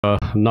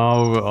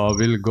Now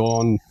we'll go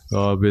on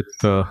with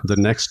the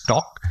next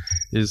talk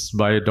is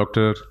by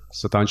Dr.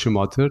 SATANSHU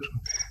MATHUR.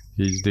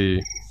 He's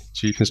the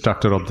chief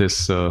instructor of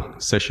this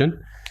session.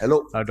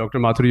 Hello. Dr.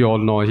 MATHUR, you all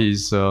know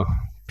he's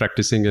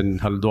practicing in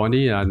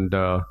Haldwani,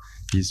 and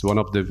he's one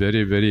of the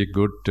very, very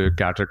good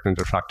cataract and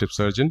refractive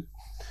surgeon.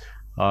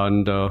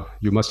 And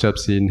you must have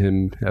seen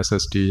him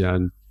SST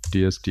and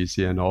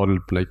DSTC and all,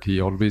 like he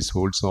always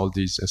holds all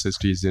these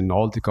SSTs in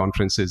all the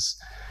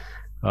conferences,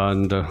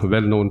 and a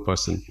well-known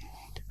person.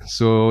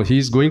 So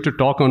he's going to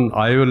talk on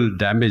IOL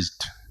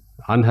damaged,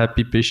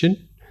 unhappy patient,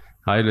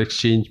 IOL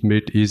exchange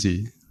made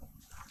easy.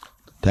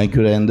 Thank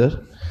you,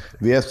 Rajendra.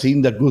 We have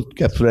seen the good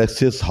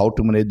capsulosis, how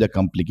to manage the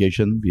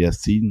complication. We have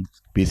seen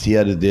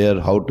PCR is there,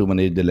 how to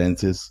manage the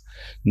lenses.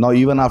 Now,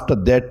 even after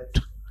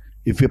that,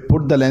 if you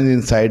put the lens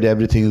inside,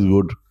 everything is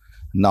good.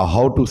 Now,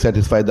 how to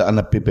satisfy the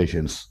unhappy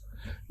patients?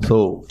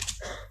 So,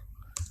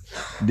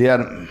 there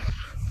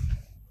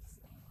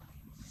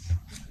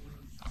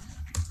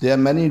are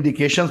many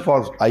indications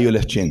for IOL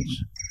exchange.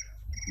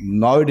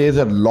 Nowadays,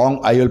 a wrong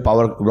IOL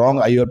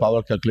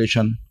power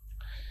calculation.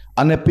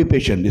 Unhappy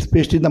patient,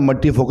 especially the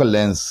multifocal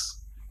lens.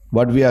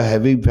 What we are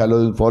having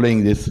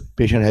following this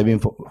patient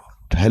having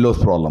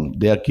halos problem.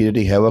 They are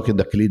creating havoc in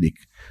the clinic.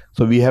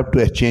 So we have to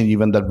exchange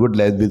even the good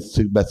lens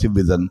with passive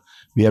vision.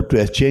 We have to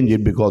exchange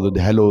it because of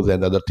the halos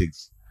and other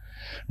things.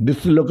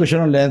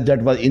 Dislocation of lens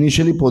that was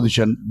initially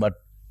positioned but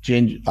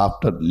changed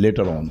after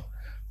later on.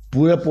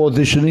 Poor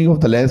positioning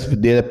of the lens,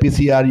 there are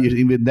PCR,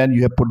 even then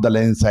you have put the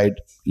lens inside,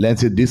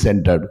 lens is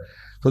decentered.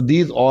 So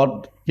these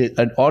are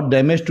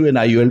damage to an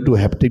IOL to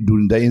haptic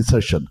during the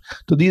insertion.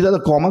 So these are the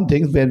common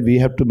things where we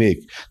have to make.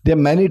 There are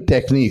many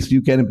techniques.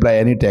 You can apply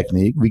any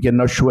technique. We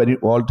cannot show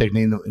all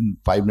technique in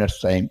 5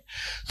 minutes time.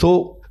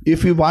 So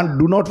if you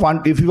want,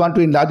 if you want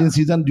to enlarge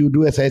incision, you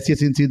do a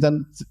SICS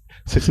incision,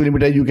 6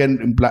 mm, you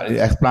can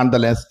explant the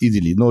lens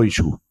easily, no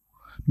issue.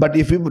 But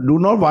if you do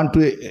not want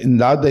to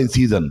enlarge the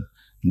incision,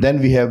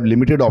 then we have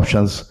limited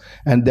options,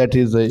 and that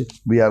is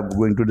we are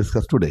going to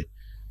discuss today.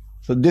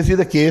 So this is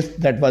a case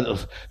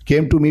that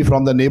came to me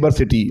from the neighbor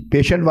city.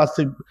 Patient was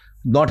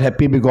not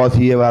happy because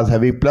he was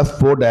having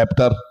 +4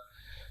 diopter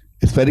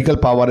spherical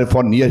power, and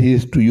for near he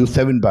is to use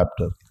 7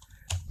 diopter.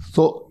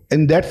 So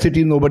in that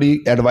city,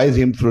 nobody advised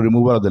him to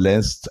removal of the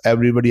lens.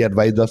 Everybody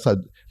advised us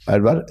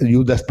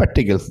use the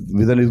spectacles.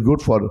 Vision is good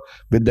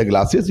with the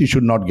glasses. You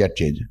should not get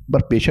change.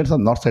 But patients are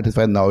not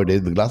satisfied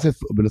nowadays with glasses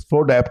with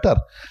 4 diopter.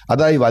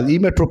 Otherwise, was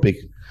emetropic.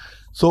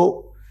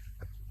 So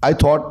I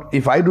thought,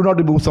 if I do not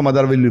remove, some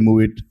other will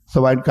remove it.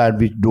 So why can't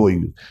we do it?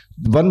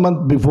 1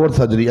 month before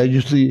surgery, I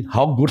used to see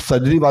how good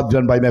surgery was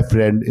done by my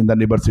friend in the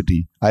neighbor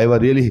city. I was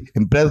really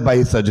impressed by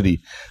his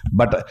surgery.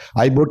 But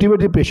I motivate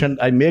the patient.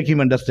 I make him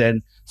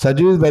understand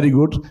surgery is very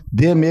good.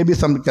 There may be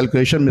some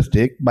calculation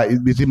mistake, but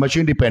this is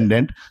machine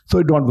dependent.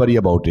 So don't worry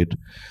about it.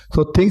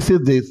 So things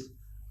is this.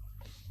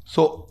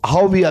 So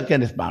how we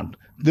can expand?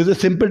 This is a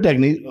simple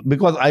technique.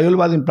 Because IOL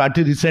was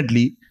implanted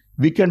recently,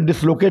 we can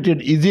dislocate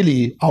it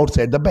easily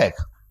outside the back.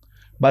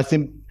 But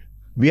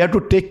we have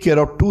to take care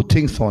of 2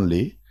 things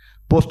only,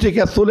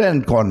 posterior capsule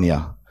and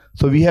cornea.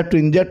 So we have to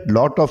inject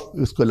lot of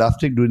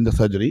viscoelastic during the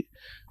surgery,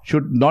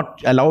 should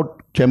not allow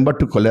chamber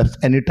to collapse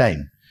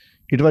anytime.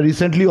 It was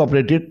recently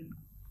operated,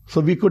 so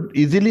we could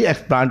easily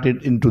explant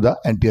it into the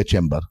anterior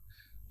chamber.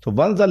 So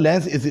once the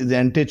lens is in the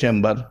anterior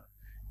chamber,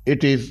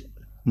 it is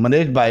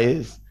managed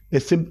by a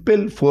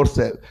simple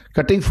forceps,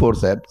 cutting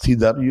forceps,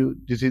 scissor.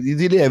 This is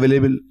easily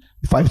available,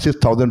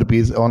 5,000-6,000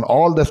 rupees on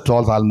all the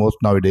stalls almost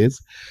nowadays.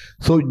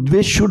 So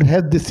we should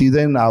have this scissor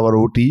in our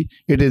OT.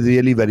 It is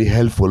really very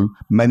helpful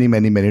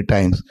many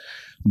times.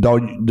 Though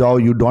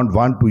you don't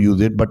want to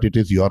use it, but it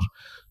is your,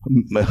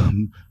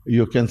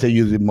 you can say,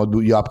 ये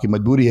आपकी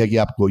मजबूरी है कि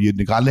आपको ये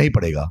निकालना ही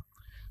पड़ेगा.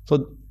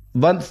 So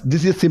once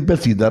this is simple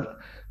scissor,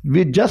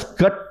 we just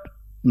cut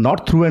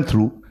not through and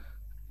through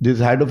this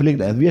hydrophilic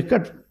lens. We have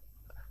cut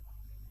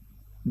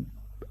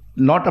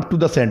not up to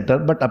the center,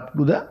 but up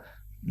to the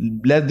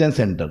less than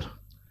center.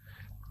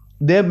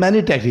 There are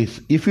many techniques.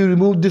 If you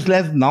remove this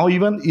lens now,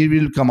 even it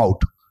will come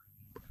out.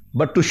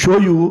 But to show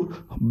you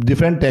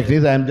different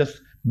techniques, I am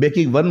just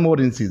making one more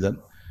incision.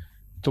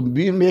 So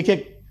we make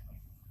a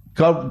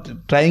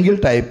curve, triangle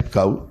type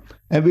curve,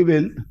 and we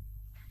will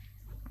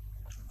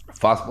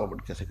fast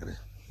forward. कैसे करें?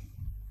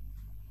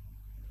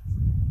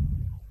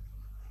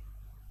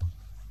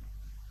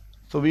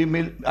 So we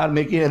are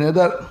making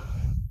another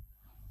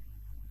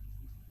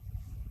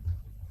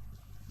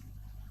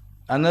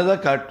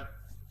cut.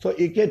 So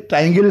a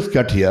triangle is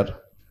cut here.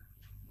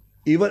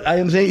 Even I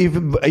am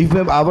saying, if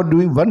I were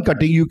doing one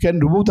cutting, you can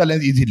remove the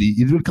lens easily.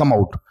 It will come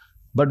out.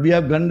 But we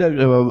have done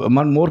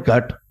one more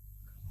cut,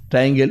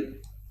 triangle,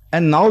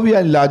 and now we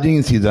are enlarging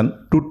incision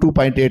to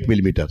 2.8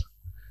 millimeter.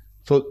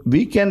 So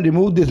we can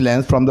remove this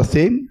lens from the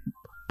same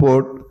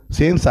port,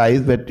 same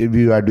size that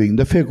we are doing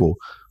the phaco.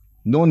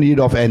 No need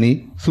of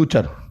any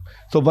suture.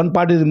 So one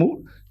part is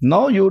removed.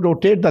 Now you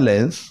rotate the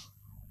lens.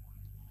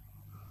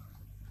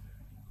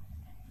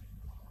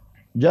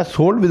 Just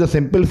hold with a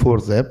simple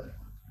forceps.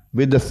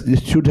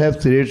 It should have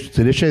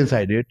serration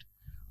inside it.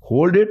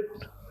 Hold it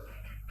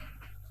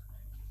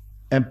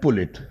and pull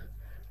it.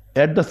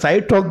 At the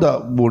site of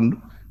the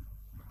wound,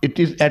 it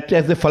is acts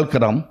as a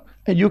fulcrum,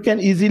 and you can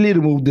easily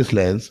remove this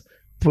lens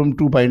from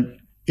 2.8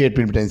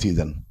 mm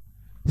incision.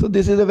 So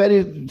this is a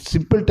very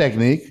simple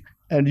technique,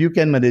 and you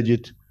can manage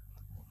it.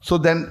 So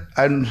then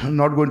I'm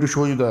not going to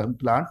show you the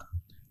implant.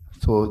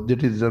 So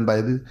that is done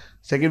by the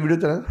second video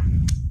channel.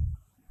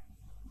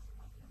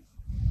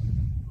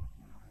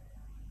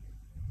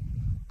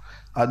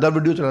 Other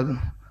video channel.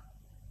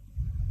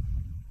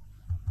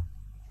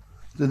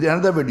 So the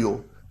another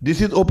video. This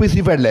is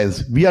OPC-fied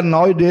lens. We are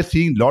nowadays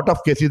seeing lot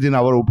of cases in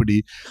our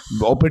OPD,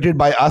 operated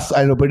by us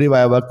and operated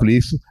by our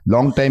colleagues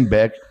long time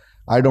back.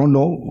 I don't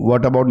know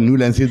what about new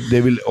lenses. They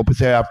will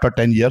OPC after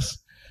 10 years.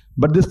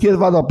 But this case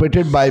was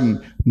operated by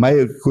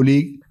my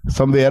colleague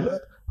somewhere.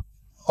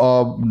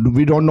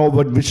 We don't know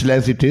which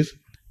lens it is.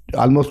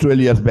 Almost 12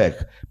 years back.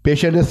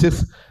 Patient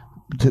is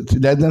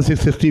less than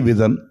 660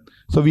 vision.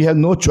 So we have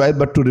no choice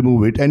but to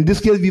remove it. And in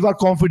this case, we were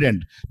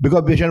confident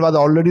because patient was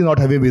already not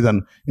having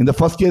vision. In the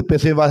first case,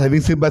 patient was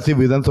having 6/6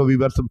 vision, so we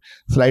were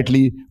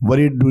slightly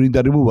worried during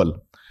the removal.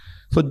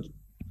 So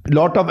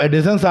lot of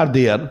adhesions are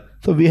there.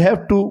 So we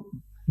have to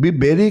be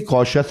very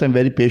cautious and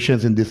very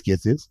patient in these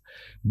cases.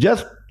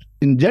 Just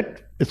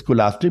inject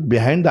scholastic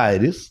behind the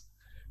iris,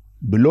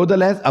 below the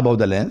lens, above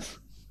the lens,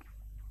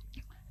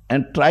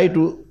 and try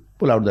to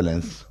pull out the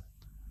lens.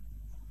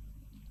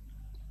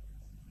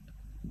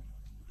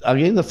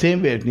 Again, the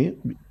same way,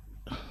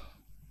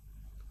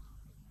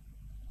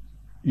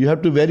 you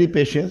have to be very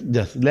patient.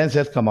 Just lens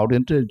has come out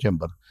into the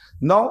chamber.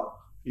 Now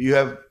you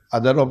have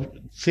other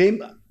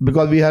same,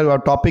 because we have our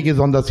topic is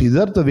on the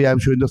seizure, so we are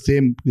showing the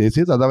same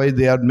cases. Otherwise,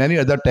 there are many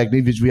other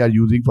techniques which we are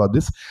using for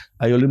this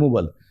IOL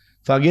removal.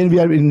 So again, we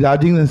are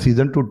enlarging the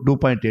seizure to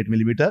 2.8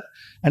 mm,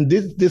 and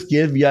this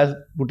case we are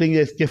putting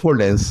a scaffold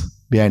lens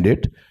behind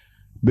it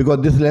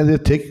because this lens is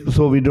thick,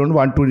 so we don't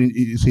want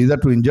to seizure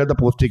to injure the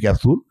posterior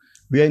capsule.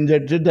 We have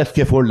injected the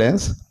scaffold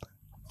lens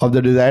of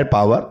the desired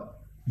power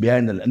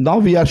behind the lens. Now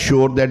we are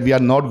sure that we are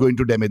not going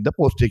to damage the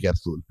posterior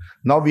capsule.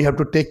 Now we have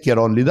to take care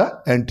only the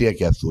anterior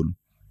capsule.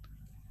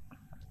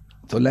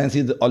 So lens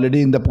is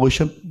already in the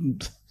position,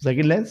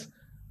 second lens.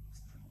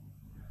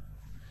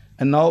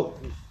 And now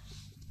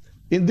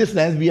in this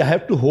lens we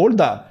have to hold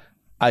the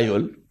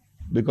IOL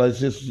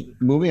because it is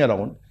moving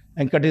around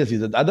and cutting the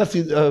seizure. The other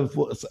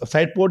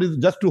side port is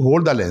just to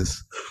hold the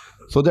lens.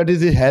 So that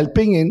is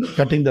helping in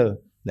cutting the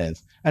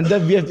lens. And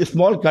then we have a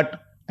small cut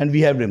and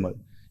we have removed.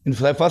 In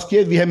the first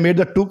case, we have made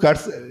the two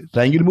cuts,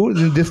 triangle move.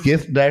 In this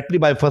case, directly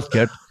by first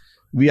cut,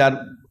 we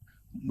are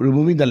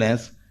removing the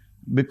lens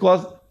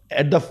because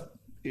at the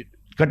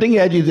cutting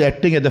edge is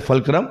acting at the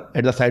fulcrum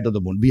at the side of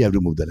the wound. We have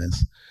removed the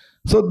lens.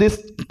 So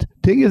this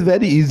thing is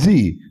very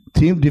easy.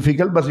 Seems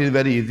difficult, but it is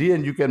very easy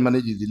and you can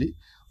manage easily.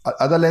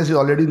 Other lens is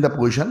already in the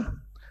position.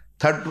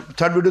 Third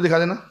video दिखा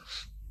देना.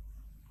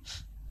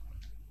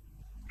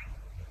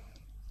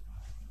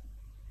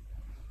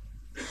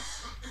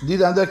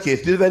 These are the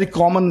cases. This is very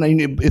common,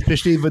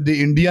 especially with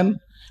the Indian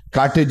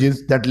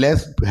cartridges, that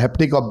lens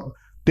haptic of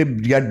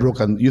tip get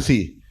broken. You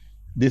see,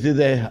 this is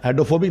a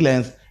hydrophobic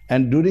lens,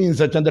 and during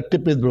insertion, the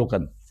tip is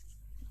broken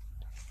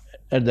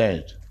at the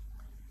edge.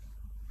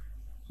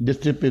 This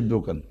tip is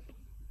broken.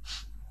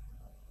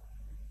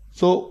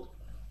 So,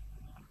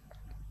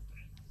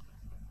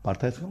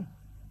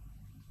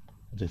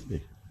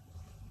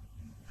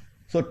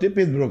 so tip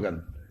is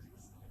broken.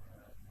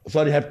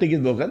 Sorry, haptic is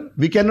broken.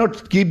 We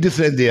cannot keep this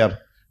lens there.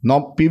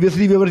 Now,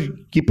 previously we were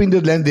keeping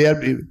this lens there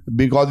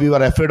because we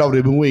were afraid of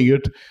removing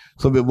it.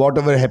 So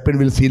whatever happened,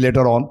 we'll see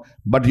later on.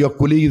 But your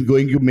colleague is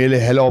going to make a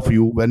hell of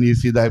you when you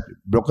see the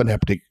broken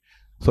haptic.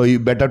 So you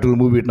better to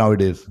remove it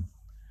nowadays.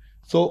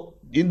 So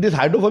in this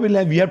hydrophobic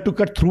lens, we have to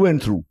cut through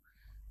and through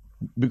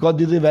because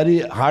this is very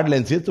hard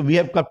lenses. So we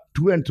have cut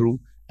through and through,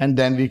 and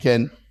then we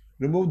can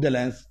remove the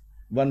lens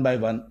one by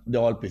one, the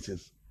all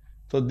pieces.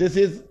 So this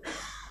is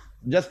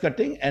just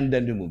cutting and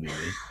then removing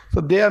it.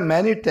 So there are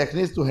many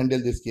techniques to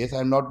handle this case.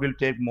 I'm not will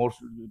take more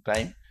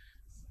time.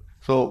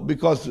 So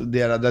because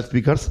there are other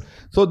speakers.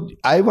 So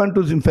I want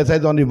to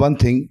emphasize only one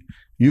thing.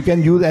 You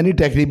can use any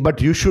technique,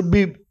 but you should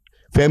be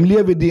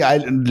familiar with the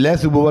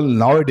lens removal.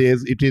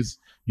 Nowadays, it is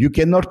you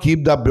cannot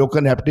keep the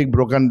broken haptic,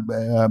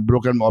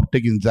 broken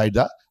optic inside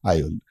the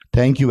IOL.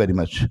 Thank you very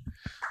much.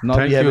 Now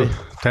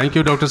Thank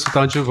you, Dr.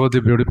 SATANSHU, for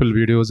the beautiful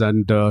videos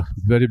and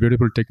very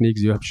beautiful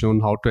techniques you have shown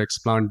how to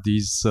explant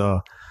these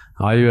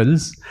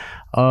IOLs.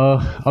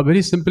 A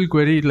very simple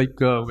query, like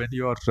when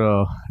you are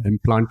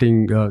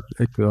explanting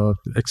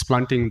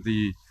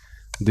the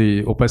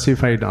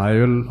opacified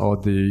IOL or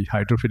the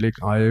hydrophilic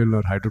IOL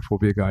or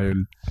hydrophobic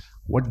IOL,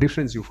 what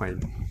difference you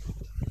find?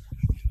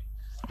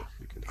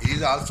 He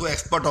is also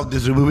expert of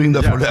this removing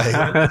the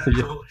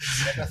photo.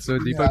 So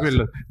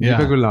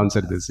Deepak will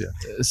answer this.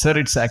 Sir,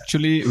 it's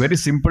actually very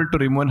simple to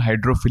remove a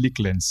hydrophilic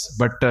lens,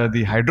 but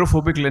the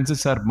hydrophobic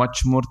lenses are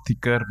much more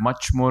thicker,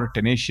 much more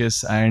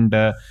tenacious, and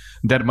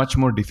they're much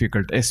more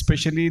difficult,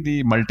 especially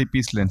the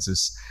multi-piece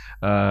lenses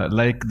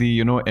like the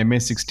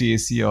MA60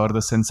 AC or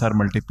the Sensor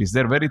multi-piece.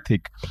 They're very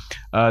thick.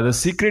 The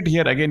secret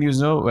here again,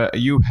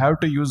 you have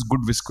to use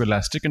good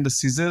viscoelastic, and the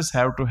scissors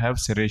have to have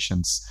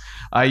serrations.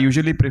 I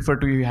usually prefer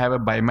to have a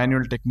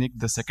bimanual technique.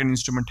 The second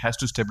instrument has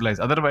to stabilize.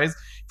 Otherwise,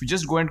 if you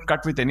just go and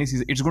cut with any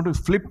scissors, it's going to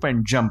flip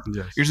and jump.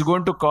 Yes. It's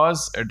going to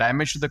cause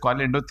damage to the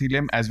corneal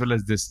endothelium as well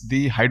as this.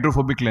 The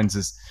hydrophobic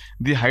lenses.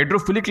 The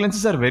hydrophilic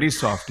lenses are very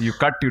soft. You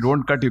cut, you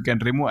don't cut, you can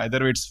remove.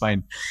 Either way, it's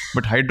fine.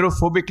 But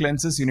hydrophobic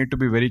lenses, you need to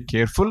be very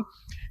careful.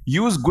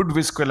 Use good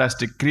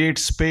viscoelastic. Create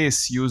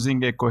space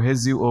using a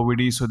cohesive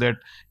OVD so that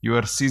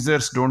your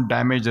scissors don't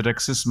damage the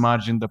rhexis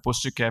margin, the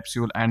posterior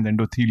capsule, and the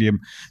endothelium.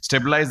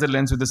 Stabilize the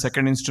lens with the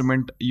second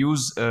instrument.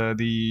 Use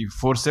the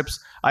forceps.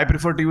 I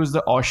prefer to use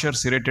the Osher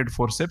serrated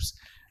forceps.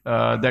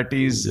 That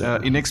is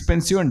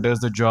inexpensive and does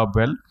the job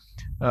well.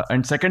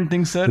 And second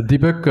thing, sir.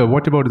 Deepak,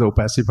 what about the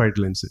opacified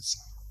lenses?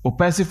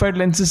 Opacified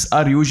lenses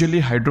are usually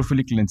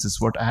hydrophilic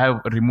lenses, what I have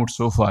removed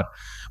so far.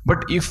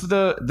 But if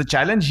the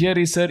challenge here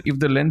is, sir, if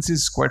the lens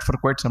is for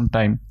quite some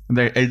time,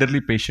 the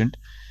elderly patient,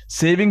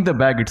 saving the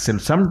bag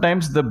itself.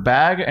 Sometimes the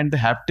bag and the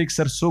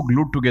haptics are so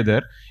glued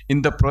together,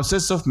 in the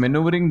process of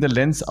maneuvering the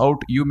lens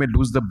out, you may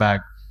lose the bag.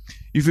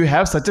 If you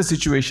have such a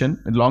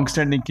situation, a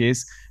long-standing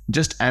case,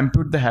 just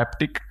ampute the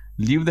haptic,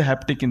 leave the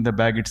haptic in the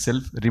bag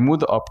itself, remove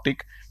the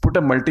optic, put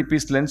a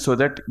multi-piece lens so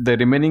that the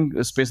remaining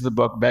space of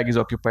the bag is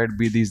occupied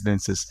by these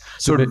lenses.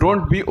 So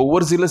don't be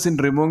overzealous in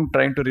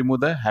trying to remove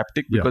the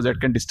haptic, because that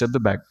can disturb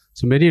the bag.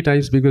 So many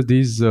times, because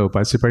these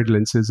opacified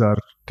lenses are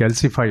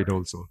calcified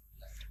also.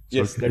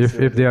 Yes. So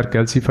if they are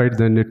calcified,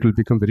 then it will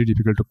become very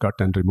difficult to cut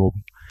and remove.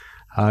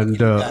 And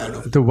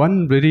the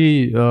one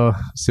very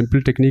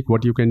simple technique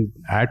what you can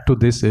add to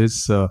this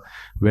is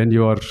when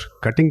you are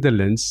cutting the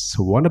lens,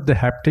 one of the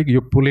haptic,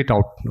 you pull it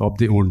out of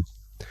the wound.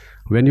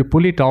 When you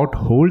pull it out,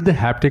 hold the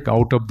haptic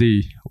out of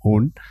the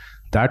wound.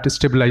 That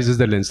stabilizes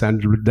the lens,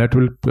 and that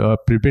will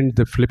prevent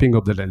the flipping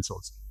of the lens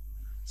also.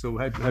 So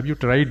have you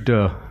tried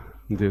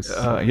this?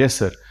 Yes,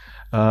 sir.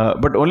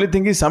 But only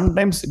thing is,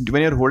 sometimes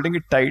when you're holding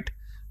it tight,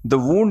 the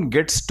wound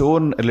gets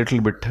torn a little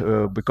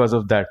bit because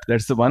of that.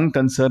 That's the one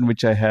concern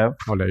which I have.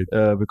 All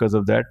right. Because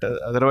of that.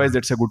 Otherwise,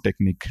 that's a good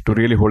technique to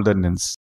really hold the lens.